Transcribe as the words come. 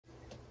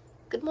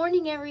Good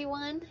morning,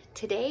 everyone.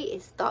 Today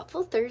is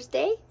Thoughtful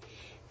Thursday.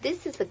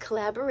 This is a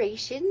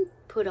collaboration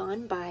put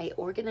on by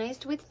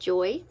Organized with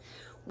Joy,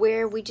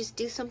 where we just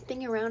do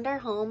something around our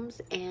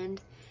homes and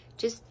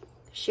just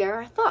share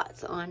our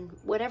thoughts on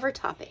whatever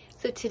topic.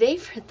 So today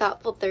for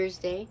Thoughtful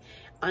Thursday,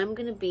 I'm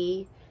gonna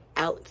be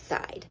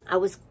outside. I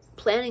was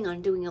planning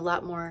on doing a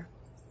lot more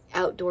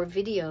outdoor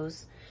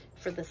videos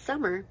for the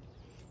summer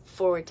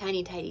for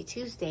Tiny Tidy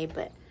Tuesday,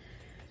 but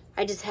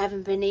I just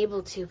haven't been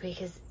able to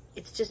because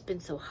it's just been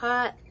so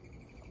hot.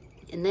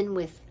 And then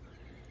with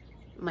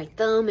my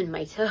thumb and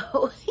my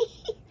toe,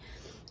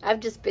 I've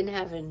just been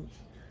having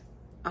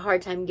a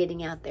hard time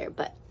getting out there,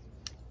 but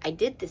I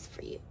did this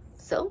for you.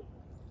 So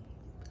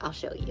I'll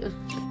show you.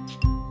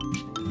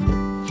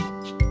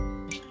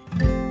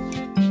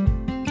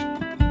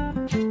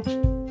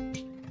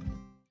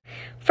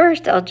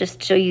 First, I'll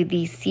just show you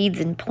these seeds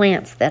and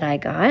plants that I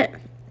got.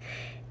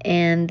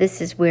 And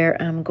this is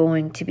where I'm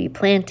going to be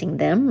planting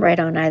them, right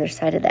on either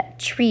side of that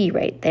tree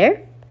right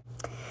there.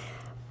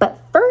 But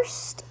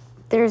first,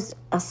 there's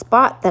a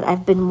spot that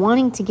I've been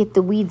wanting to get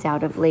the weeds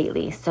out of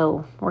lately,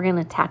 so we're going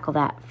to tackle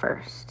that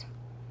first.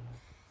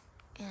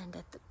 And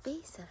at the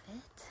base of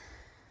it,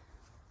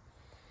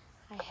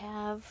 I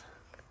have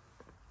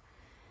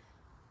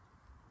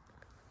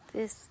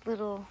this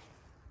little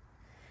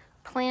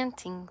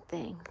planting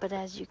thing, but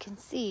as you can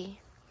see,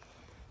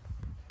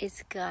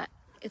 it's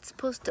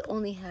supposed to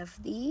only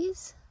have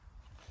these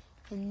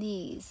and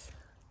these,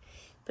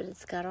 but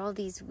it's got all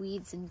these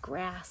weeds and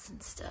grass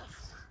and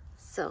stuff.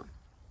 So,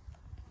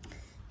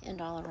 and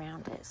all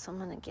around it. So I'm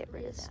gonna get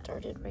rid of that.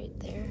 Started right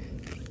there.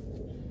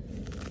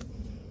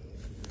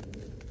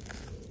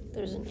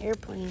 There's an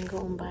airplane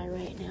going by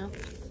right now.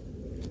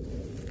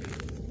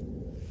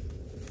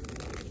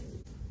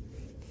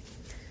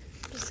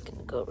 Just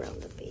gonna go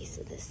around the base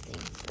of this thing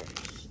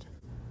first.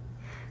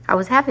 I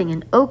was having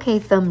an okay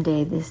thumb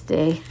day this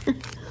day.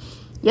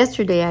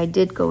 Yesterday I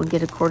did go and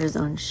get a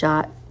cortisone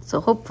shot, so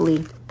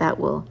hopefully that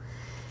will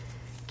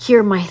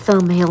cure my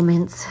thumb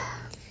ailments.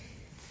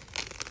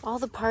 All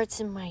the parts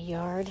in my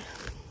yard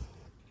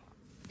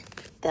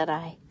that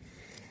I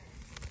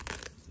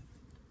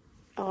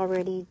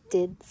already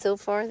did so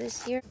far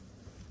this year,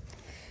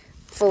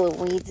 full of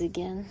weeds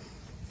again.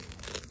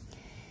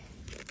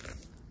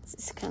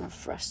 It's kind of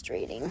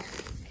frustrating.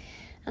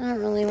 I don't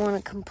really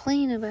want to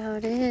complain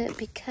about it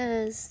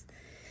because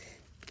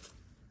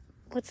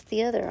what's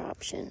the other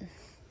option?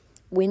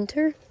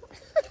 Winter?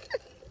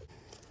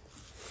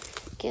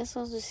 Guess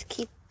I'll just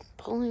keep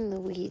pulling the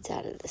weeds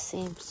out of the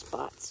same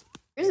spots.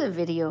 Here's a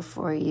video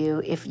for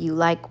you if you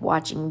like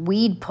watching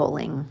weed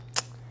pulling.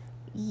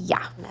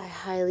 Yeah, I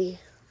highly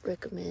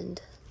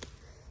recommend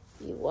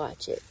you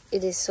watch it.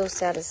 It is so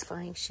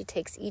satisfying. She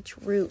takes each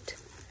root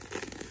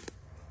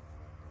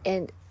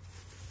and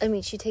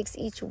she takes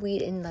each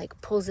weed and like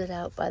pulls it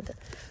out by the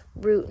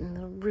root, and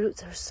the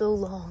roots are so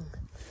long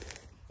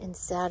and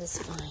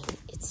satisfying.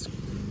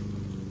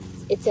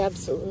 It's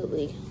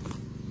absolutely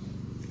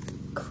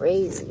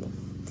crazy.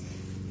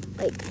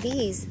 Like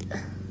these,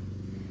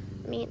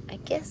 I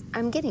guess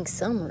I'm getting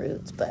some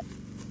roots, but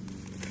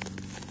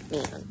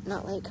man,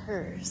 not like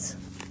hers.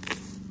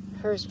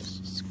 Hers was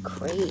just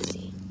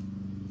crazy.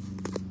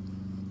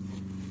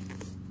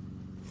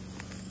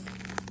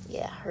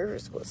 Yeah,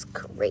 hers was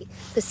great.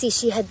 But see,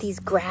 she had these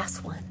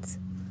grass ones.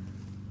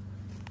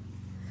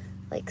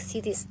 Like, see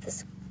this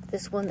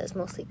one that's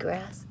mostly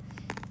grass?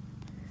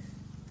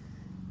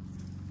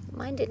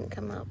 Mine didn't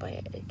come out by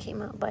it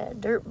came out by a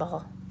dirt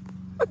ball.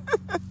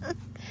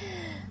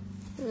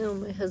 Oh,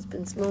 my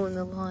husband's mowing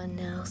the lawn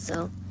now,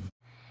 so.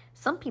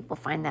 Some people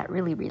find that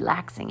really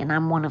relaxing, and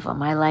I'm one of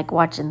them. I like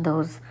watching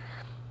those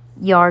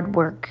yard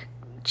work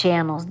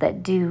channels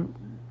that do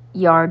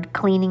yard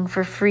cleaning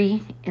for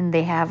free, and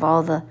they have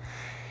all the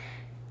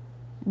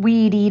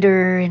weed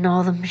eater and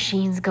all the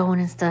machines going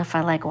and stuff.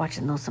 I like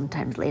watching those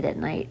sometimes late at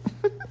night.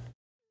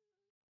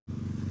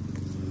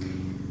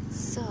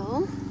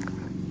 So,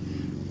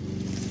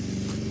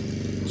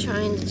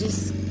 trying to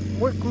just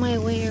work my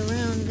way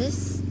around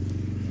this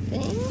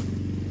thing.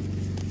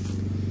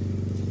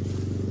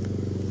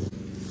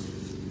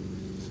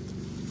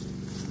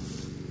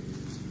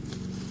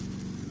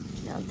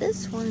 Now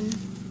this one,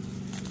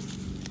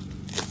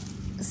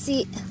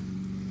 see,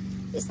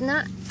 it's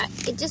not,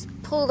 it just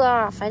pulled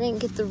off. I didn't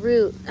get the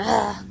root.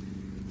 Ugh.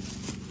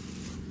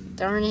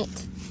 Darn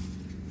it.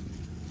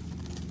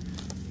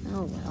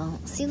 Oh well.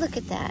 See, look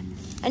at that.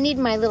 I need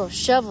my little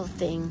shovel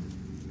thing.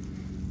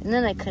 And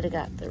then I could have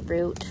got the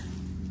root.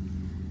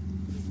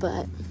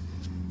 But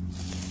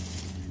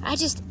I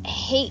just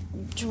hate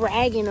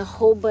dragging a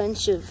whole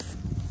bunch of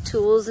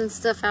tools and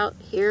stuff out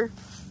here,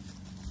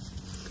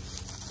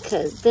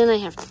 because then I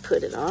have to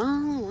put it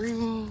all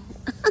away.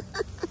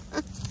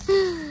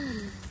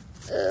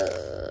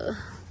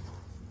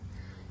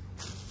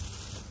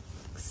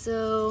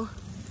 So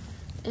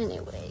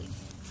anyway,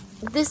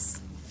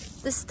 this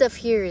stuff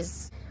here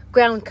is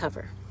ground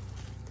cover,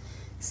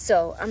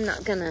 so I'm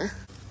not gonna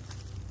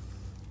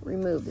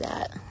remove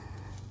that.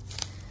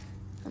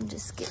 I'm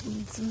just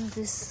getting some of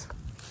this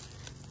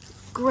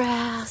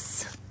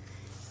grass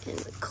and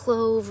the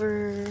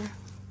clover,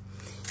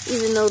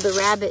 even though the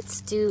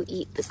rabbits do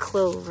eat the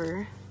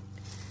clover.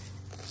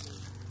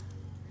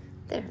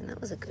 There,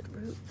 that was a good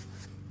root.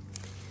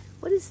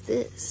 What is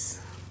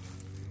this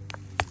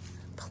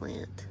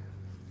plant?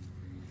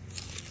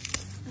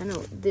 I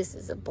know this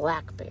is a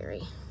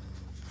blackberry.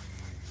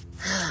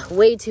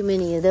 Way too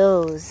many of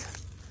those.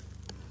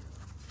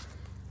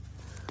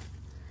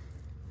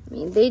 I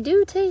mean, they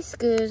do taste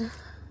good,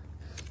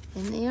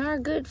 and they are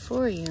good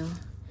for you.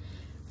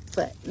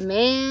 But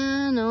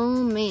man,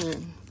 oh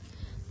man,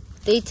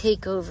 they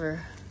take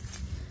over.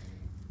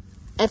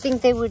 I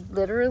think they would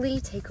literally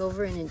take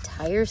over an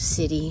entire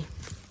city.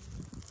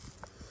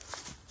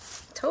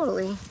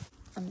 Totally.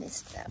 I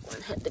missed that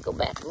one. Had to go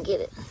back and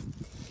get it.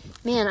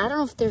 Man, I don't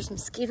know if there's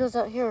mosquitoes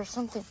out here or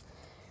something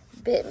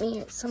bit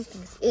me or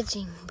something's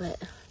itching,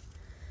 but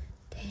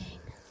dang.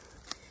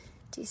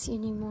 Do you see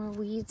any more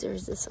weeds, or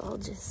is this all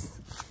just,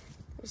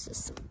 there's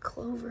just some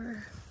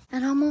clover?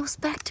 And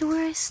almost back to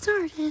where I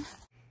started.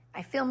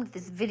 I filmed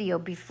this video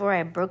before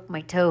I broke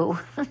my toe.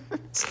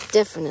 It's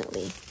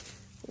definitely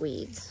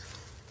weeds.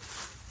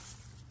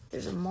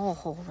 There's a mole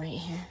hole right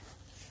here.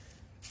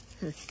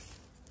 My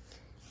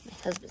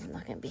husband's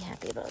not gonna be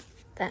happy about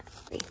that.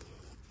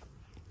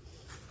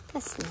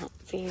 That's not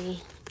very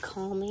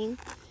calming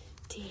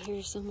to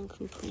hear someone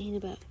complain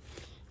about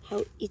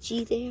how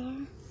itchy they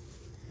are.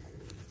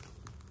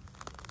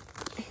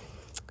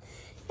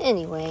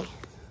 Anyway,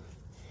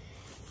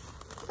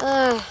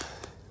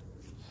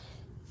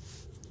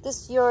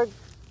 this yard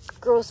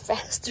grows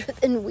faster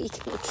than we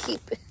can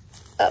keep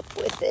up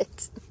with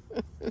it.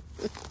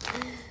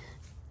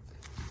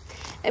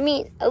 I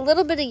mean, a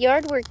little bit of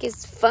yard work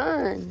is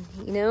fun,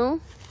 you know?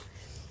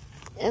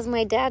 As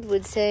my dad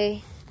would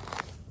say,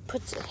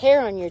 puts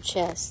hair on your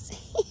chest.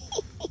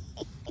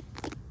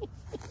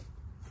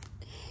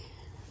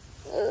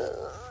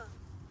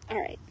 All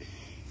right.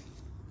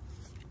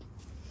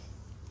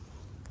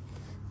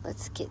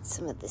 Let's get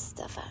some of this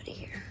stuff out of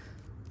here.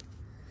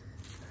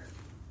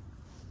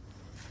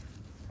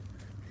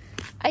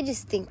 I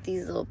just think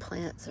these little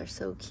plants are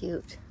so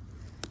cute.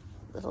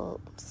 Little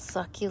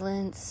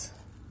succulents.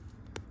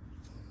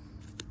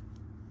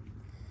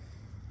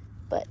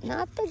 But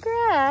not the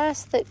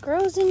grass that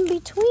grows in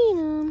between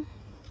them.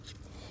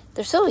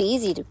 They're so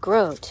easy to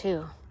grow,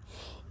 too.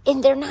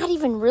 And they're not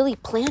even really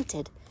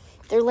planted.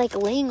 They're like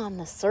laying on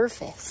the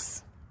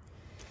surface.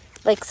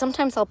 Like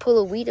sometimes I'll pull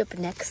a weed up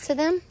next to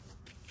them.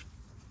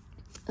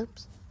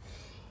 Oops.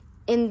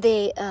 And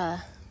they,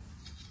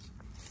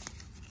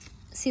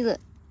 see, look.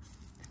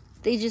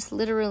 They just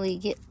literally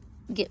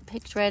get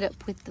picked right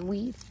up with the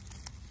weed.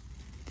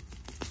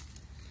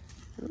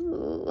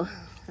 Ooh,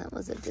 that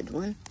was a good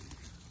one.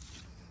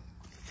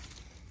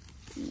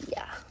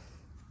 Yeah.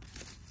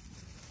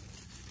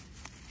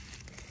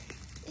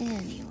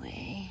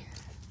 Anyway,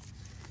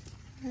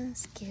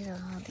 let's get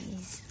all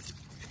these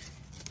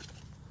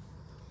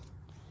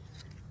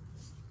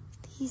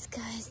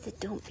guys that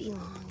don't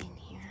belong in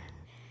here.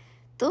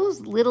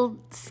 Those little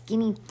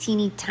skinny,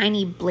 teeny,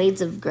 tiny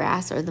blades of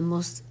grass are the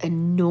most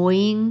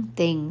annoying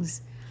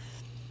things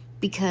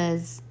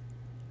because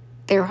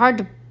they're hard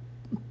to,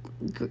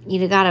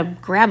 you gotta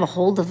grab a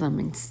hold of them,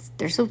 and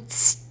they're so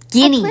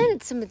skinny. I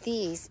planted some of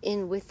these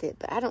in with it,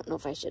 but I don't know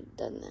if I should have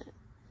done that.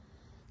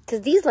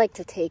 Because these like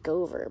to take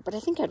over, but I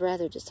think I'd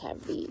rather just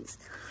have these.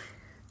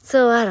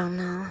 So I don't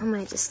know, I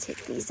might just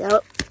take these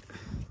out.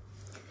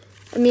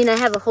 I mean, I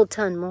have a whole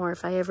ton more.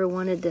 If I ever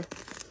wanted to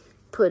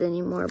put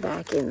any more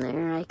back in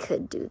there, I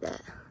could do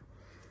that.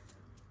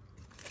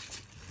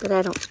 But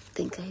I don't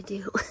think I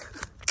do. I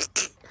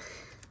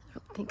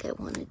don't think I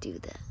want to do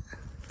that.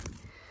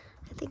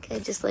 I think I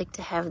just like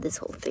to have this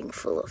whole thing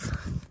full of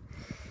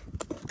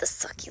the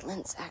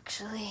succulents,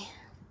 actually.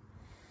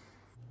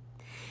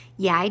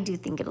 Yeah, I do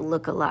think it'll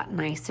look a lot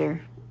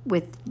nicer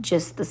with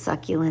just the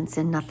succulents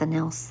and nothing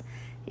else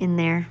in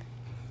there.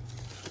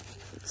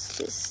 It's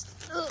just,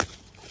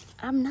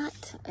 I'm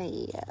not a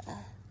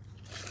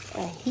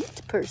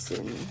heat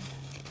person.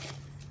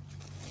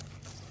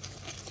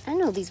 I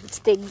know these would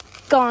stay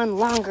gone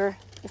longer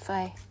if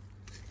I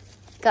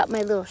got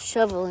my little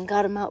shovel and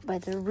got them out by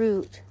the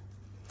root.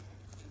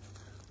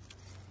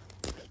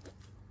 But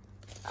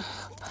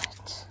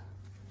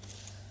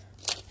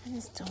I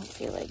just don't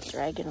feel like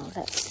dragging all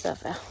that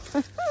stuff out.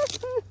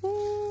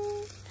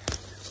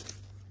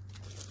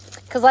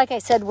 Because like I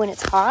said, when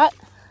it's hot,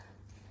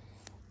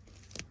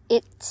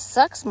 it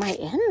sucks my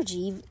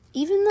energy,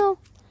 even though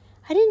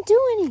I didn't do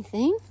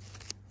anything.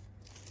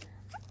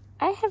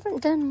 I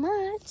haven't done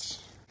much.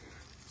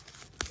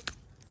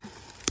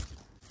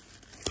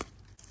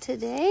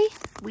 Today,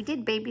 we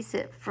did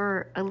babysit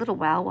for a little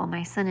while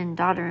my son and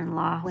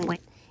daughter-in-law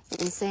went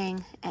and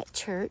sang at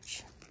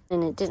church.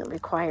 And it didn't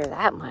require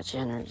that much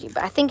energy.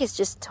 But I think it's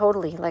just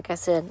totally, like I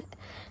said,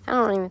 I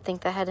don't even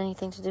think that had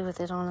anything to do with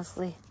it,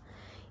 honestly.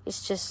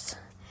 It's just,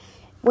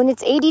 when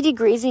it's 80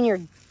 degrees in your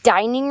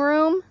dining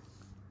room,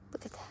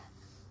 look at that.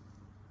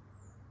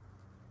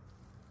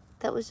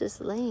 That was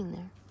just laying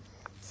there.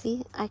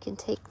 See, I can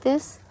take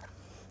this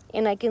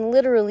And I can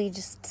literally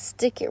just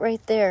stick it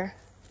right there.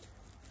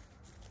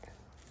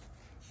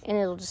 And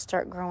it'll just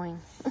start growing.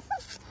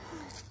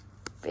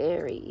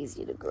 Very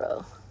easy to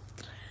grow.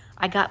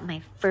 I got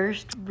my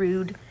first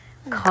rude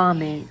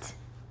comment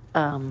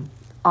on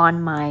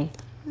my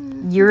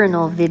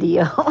urinal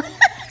video.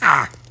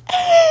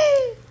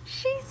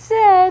 She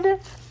said,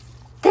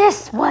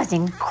 "This was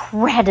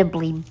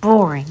incredibly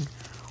boring.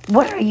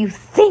 What are you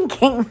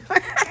thinking?"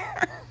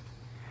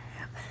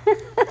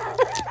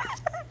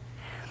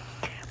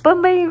 But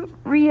my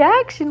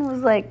reaction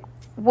was like,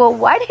 well,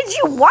 why did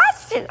you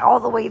watch it all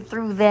the way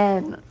through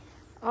then?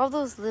 All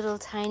those little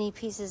tiny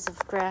pieces of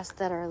grass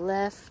that are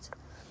left,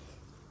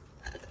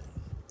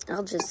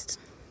 I'll just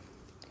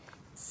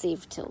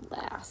save till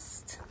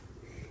last.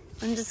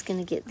 I'm just going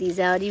to get these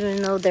out,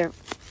 even though they're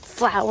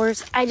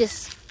flowers.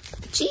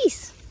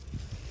 Jeez.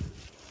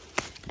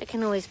 I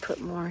can always put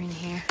more in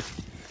here.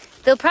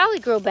 They'll probably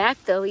grow back,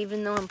 though,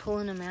 even though I'm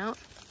pulling them out.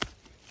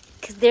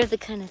 Because they're the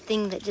kind of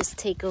thing that just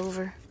take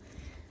over.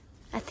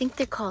 I think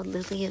they're called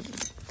Lily of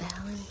the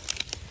Valley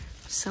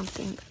or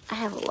something. I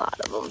have a lot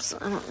of them, so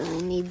I don't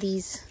really need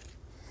these.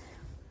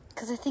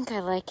 Because I think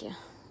I like it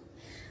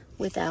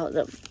without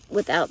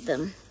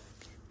them.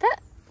 That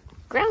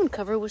ground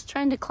cover was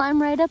trying to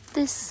climb right up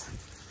this.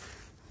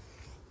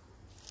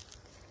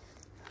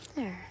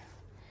 There.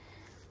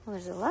 Well,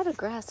 there's a lot of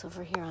grass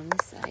over here on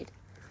this side.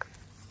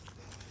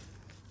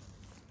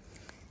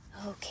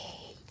 Okay.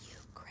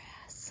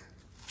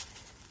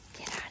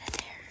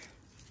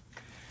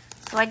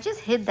 So I just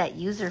hid that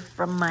user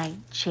from my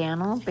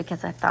channel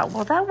because I thought,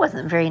 well, that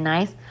wasn't very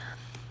nice.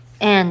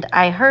 And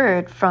I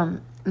heard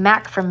from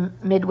Mac from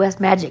Midwest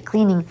Magic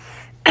Cleaning.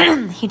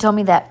 He told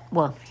me that,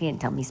 well, he didn't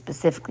tell me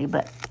specifically,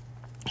 but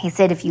he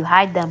said if you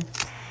hide them,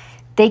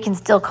 they can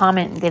still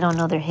comment and they don't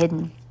know they're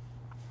hidden.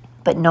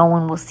 But no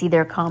one will see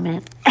their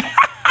comment.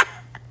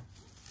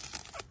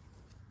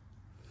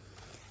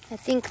 I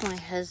think my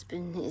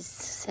husband is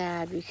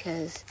sad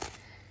because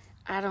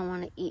I don't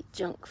want to eat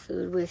junk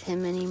food with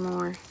him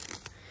anymore.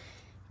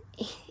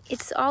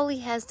 It's all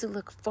he has to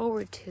look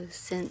forward to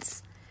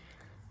since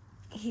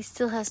he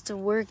still has to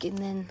work and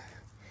then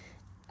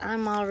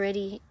I'm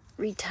already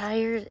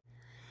retired.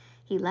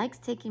 He likes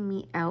taking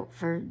me out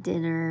for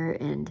dinner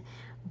and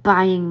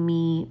buying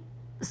me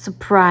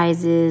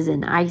surprises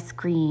and ice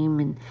cream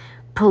and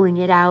pulling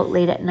it out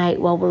late at night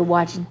while we're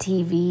watching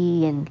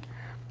TV, and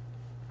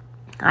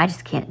I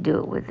just can't do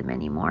it with him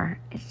anymore.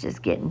 It's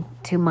just getting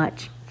too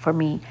much for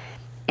me.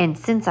 And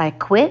since I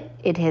quit,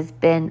 it has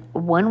been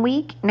 1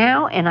 week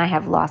now, and I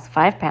have lost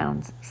 5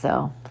 pounds.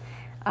 So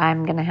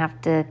I'm going to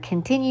have to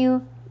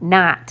continue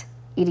not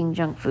eating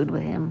junk food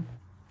with him.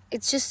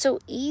 It's just so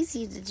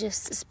easy to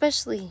just,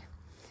 especially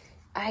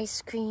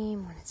ice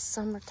cream when it's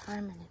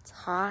summertime and it's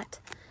hot.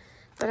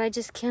 But I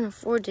just can't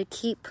afford to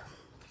keep.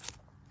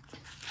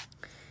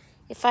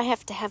 If I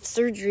have to have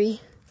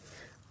surgery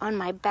on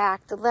my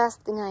back, the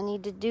last thing I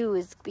need to do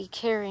is be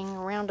carrying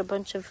around a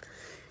bunch of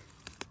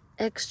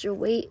extra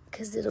weight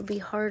because it'll be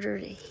harder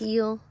to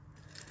heal,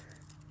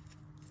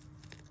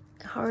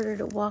 harder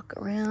to walk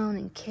around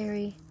and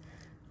carry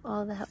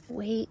all that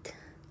weight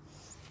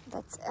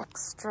that's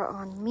extra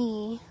on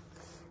me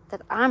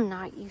that I'm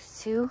not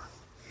used to.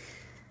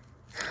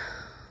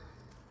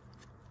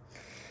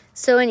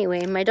 So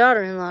anyway, my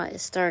daughter-in-law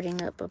is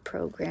starting up a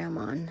program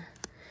on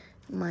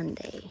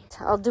Monday.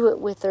 I'll do it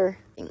with her.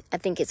 I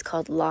think it's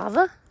called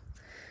Lava,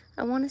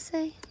 I want to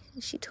say.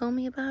 She told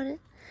me about it.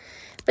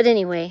 But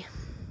anyway,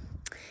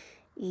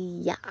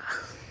 yeah.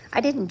 I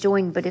didn't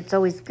join, but it's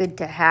always good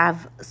to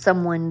have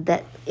someone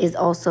that is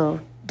also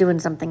doing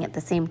something at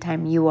the same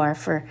time you are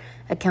for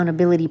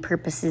accountability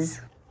purposes.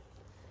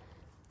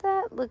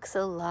 That looks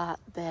a lot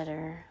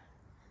better.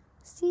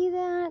 See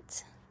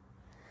that?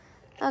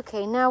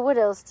 Okay, now what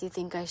else do you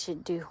think I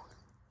should do?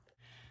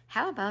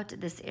 How about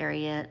this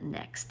area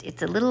next?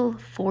 It's a little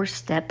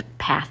 4-step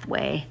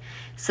pathway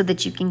so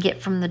that you can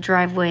get from the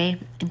driveway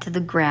into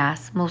the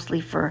grass, mostly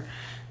for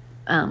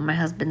my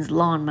husband's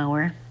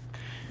lawnmower.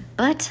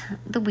 But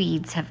the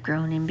weeds have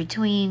grown in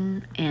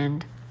between,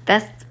 and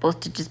that's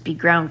supposed to just be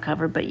ground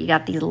cover, but you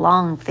got these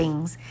long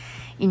things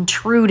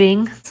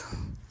intruding.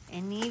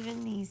 And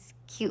even these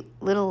cute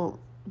little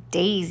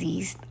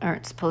daisies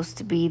aren't supposed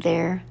to be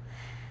there.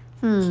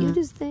 Cute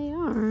as they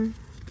are,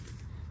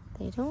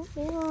 they don't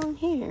belong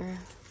here.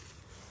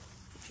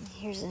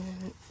 Here's a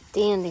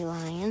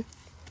dandelion.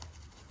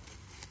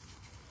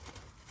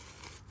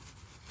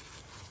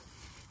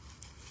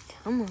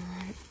 Come on.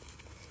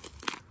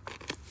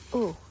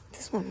 Oh,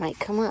 this one might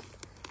come up.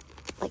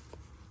 Like,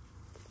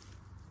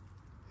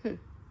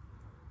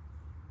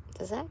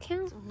 does that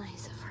count? So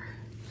nice of her.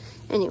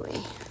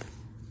 Anyway,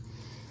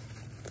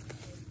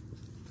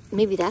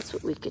 maybe that's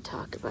what we could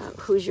talk about.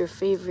 Who's your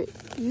favorite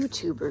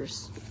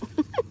YouTubers?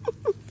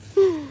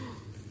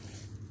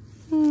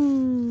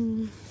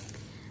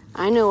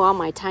 I know all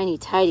my tiny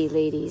tidy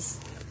ladies.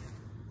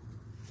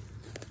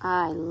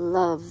 I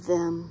love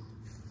them.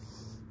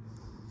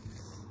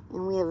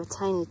 And we have a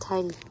tiny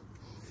tidy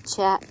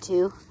chat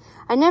too.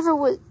 I never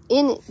would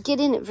get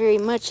in it very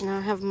much, and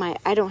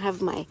I don't have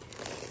my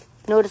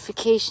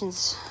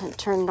notifications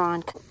turned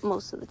on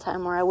most of the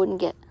time, or I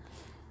wouldn't get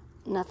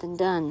nothing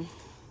done.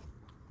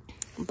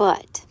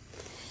 But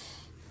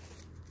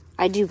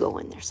I do go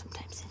in there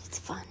sometimes, and it's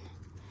fun.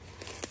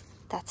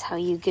 That's how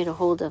you get a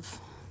hold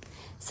of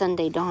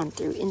Sunday Dawn,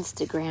 through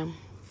Instagram.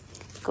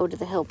 Go to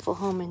the Helpful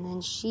Home, and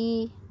then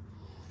she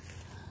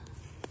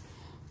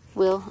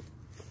will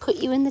put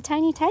you in the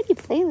Tiny Tidy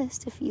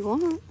playlist if you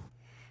want.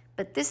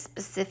 But this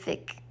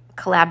specific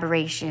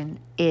collaboration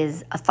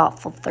is a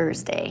Thoughtful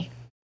Thursday.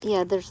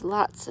 Yeah, there's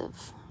lots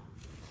of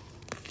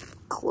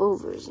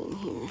clovers in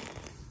here.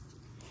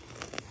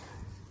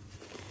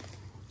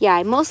 Yeah,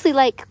 I mostly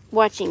like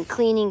watching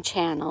cleaning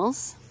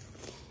channels.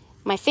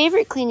 My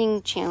favorite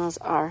cleaning channels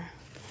are,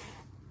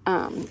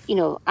 you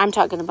know, I'm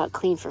talking about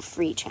clean for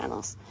free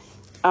channels,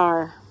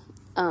 are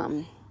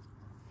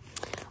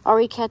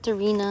Ari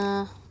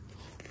Katerina,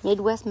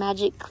 Midwest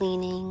Magic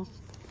Cleaning,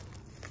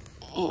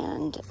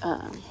 and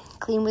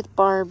Clean with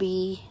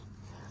Barbie,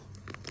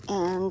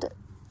 and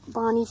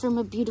Bonnie from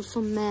A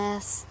Beautiful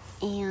Mess,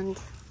 and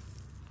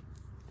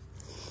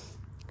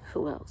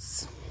who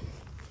else?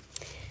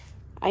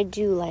 I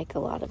do like a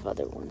lot of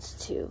other ones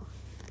too.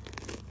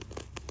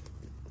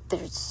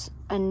 There's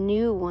a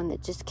new one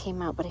that just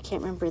came out, but I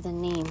can't remember the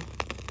name.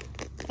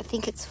 I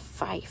think it's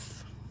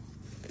Fife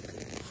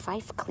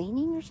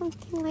Cleaning or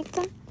something like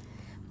that.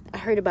 I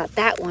heard about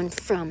that one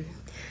from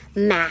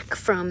Mac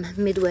from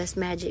Midwest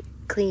Magic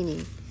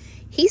Cleaning.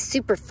 He's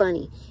super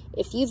funny.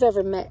 If you've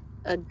ever met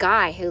a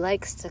guy who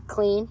likes to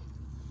clean,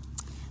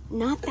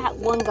 not that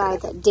one guy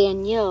that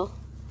Danielle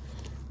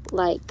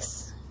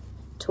likes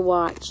to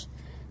watch,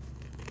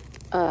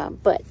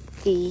 but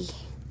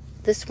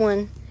this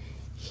one,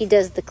 he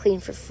does the clean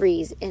for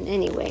freeze. And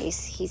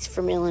anyways, he's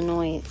from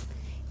Illinois.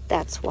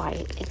 That's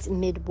why it's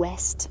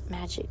Midwest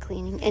Magic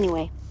Cleaning.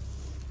 Anyway,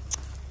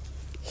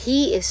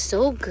 he is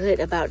so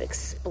good about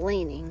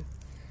explaining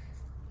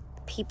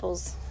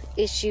people's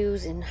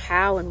issues and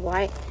how and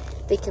why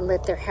they can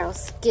let their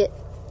house get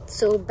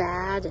so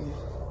bad. And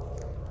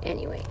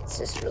anyway, it's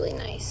just really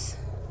nice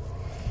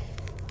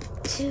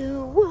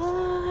to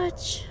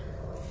watch.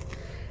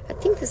 I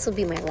think this will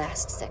be my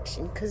last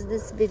section because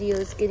this video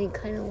is getting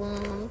kind of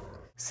long.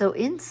 So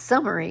in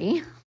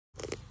summary,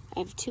 I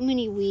have too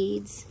many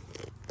weeds.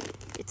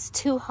 It's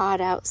too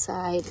hot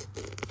outside.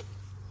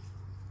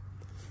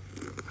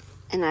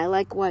 And I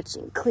like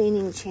watching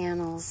cleaning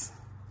channels.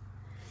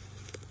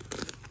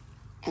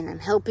 And I'm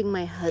helping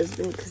my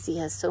husband because he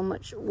has so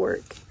much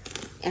work.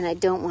 And I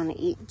don't want to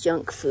eat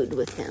junk food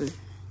with him.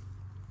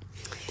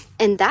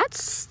 And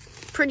that's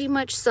pretty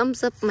much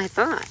sums up my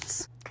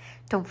thoughts.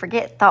 Don't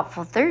forget,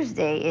 Thoughtful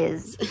Thursday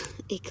is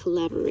a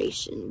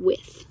collaboration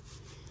with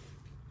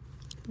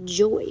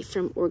Joy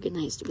from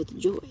Organized with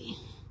Joy.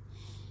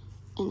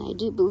 And I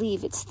do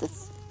believe it's the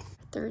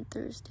third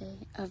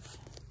Thursday of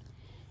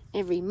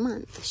every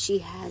month. She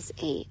has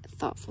a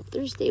Thoughtful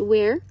Thursday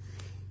where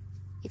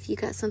if you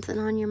got something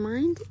on your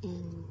mind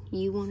and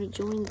you want to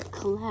join the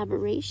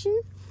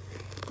collaboration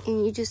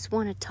and you just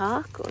want to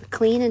talk or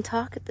clean and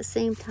talk at the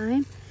same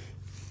time,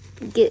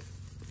 get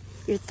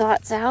your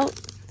thoughts out,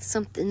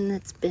 something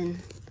that's been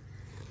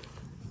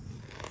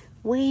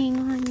weighing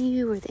on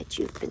you or that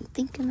you've been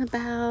thinking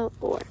about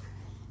or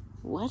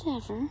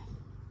whatever,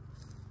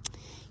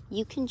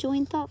 you can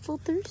join Thoughtful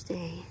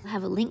Thursday. I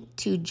have a link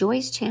to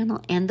Joy's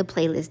channel and the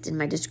playlist in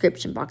my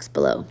description box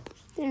below.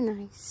 They're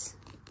nice.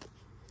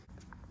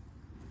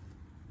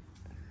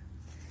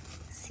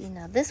 See,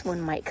 now this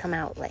one might come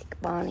out like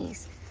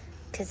Bonnie's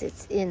because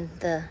it's in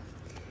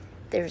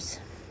there's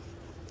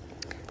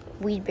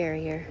weed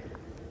barrier.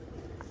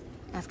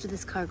 After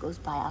this car goes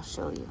by, I'll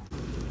show you.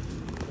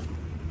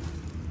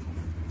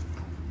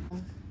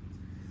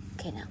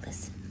 Okay, now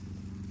listen.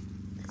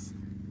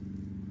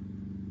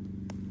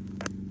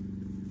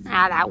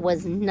 Ah, that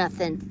was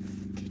nothing.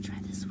 Okay, try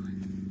this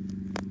one.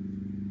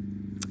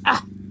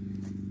 Ah!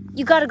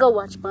 You gotta go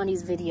watch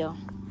Bonnie's video.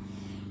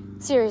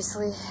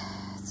 Seriously,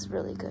 it's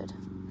really good.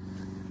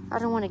 I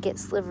don't want to get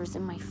slivers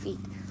in my feet.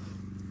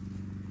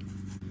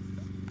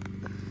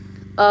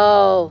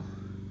 Oh.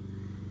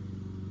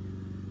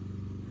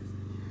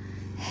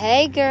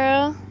 Hey,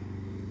 girl.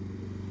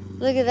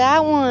 Look at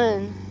that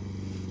one.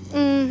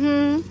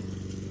 Mm-hmm.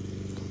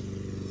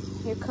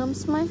 Here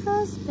comes my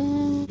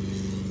husband.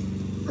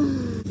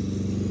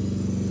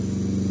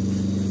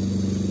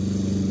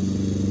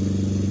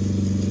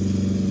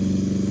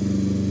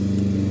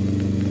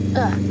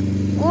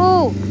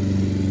 Ooh.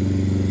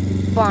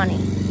 Bonnie.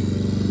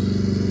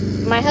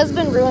 My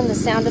husband ruined the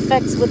sound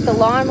effects with the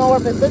lawnmower,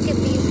 but look at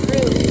these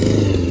roots.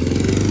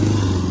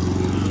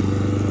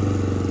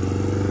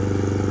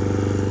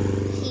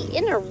 He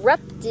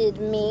interrupted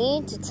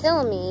me to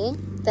tell me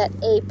that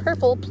a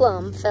purple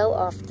plum fell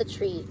off the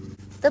tree.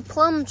 The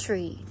plum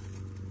tree.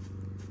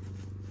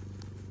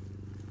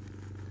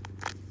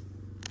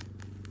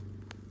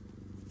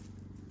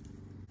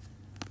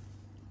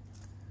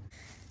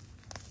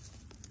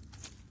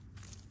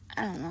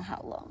 I don't know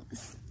how long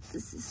this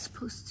is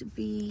supposed to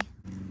be.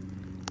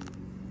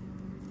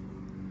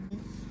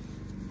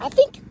 I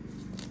think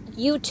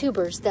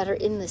YouTubers that are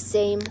in the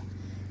same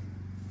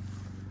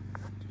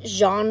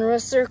genre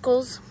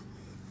circles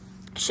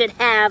should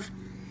have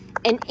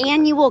an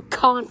annual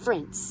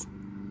conference,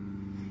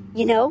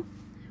 you know,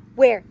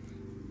 where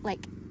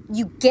like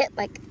you get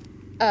like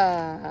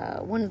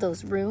one of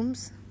those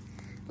rooms,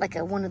 like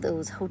one of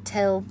those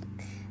hotel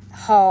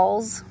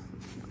halls.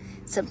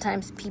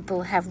 Sometimes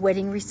people have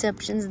wedding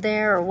receptions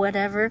there or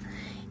whatever,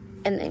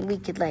 and then we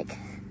could like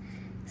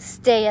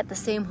stay at the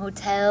same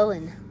hotel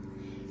and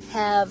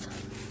have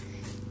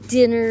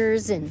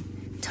dinners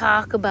and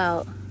talk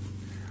about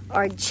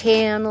our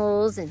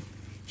channels and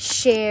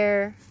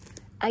share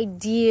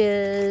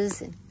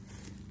ideas and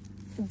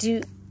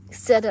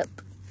set up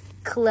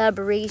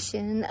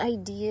collaboration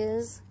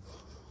ideas.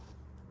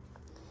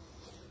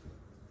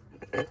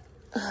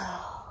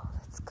 Oh,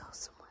 let's go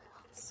somewhere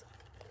else.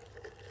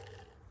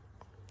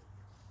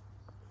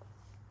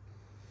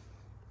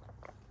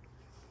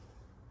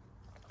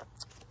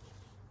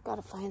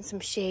 Gotta find some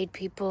shade,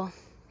 people.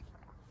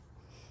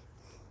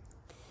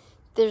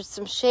 There's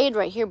some shade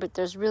right here, but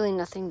there's really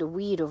nothing to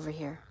weed over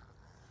here.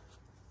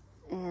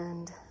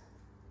 And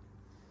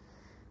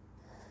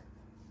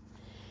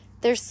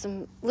there's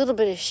some little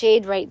bit of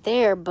shade right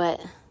there, but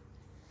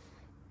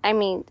I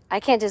mean, I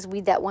can't just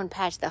weed that one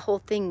patch. The whole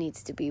thing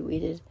needs to be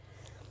weeded.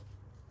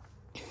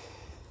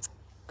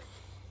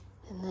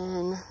 And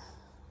then,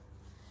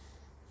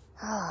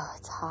 oh,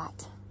 it's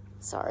hot.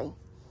 Sorry.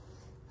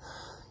 I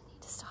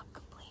need to stop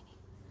complaining.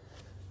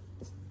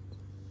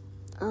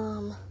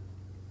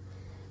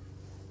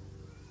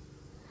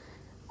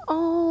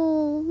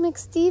 Oh,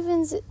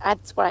 McStevens.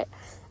 That's what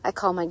I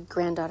call my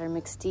granddaughter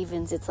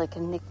McStevens. It's like a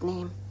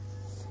nickname.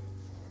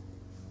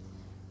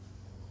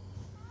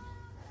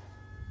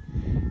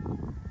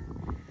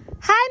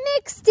 Hi,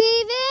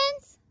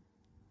 McStevens.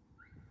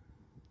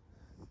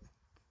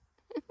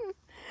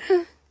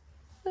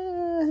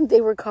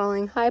 They were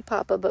calling hi,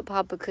 Papa, but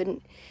Papa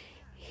couldn't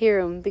hear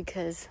him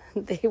because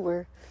he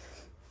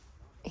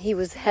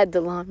had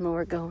the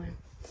lawnmower going.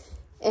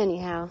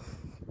 Anyhow,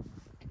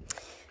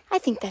 I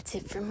think that's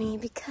it for me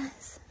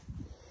because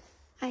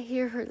I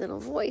hear her little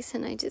voice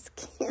and I just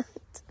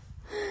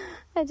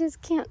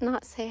can't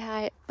not say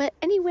hi. But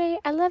anyway,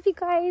 I love you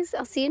guys.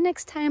 I'll see you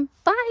next time.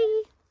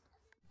 Bye.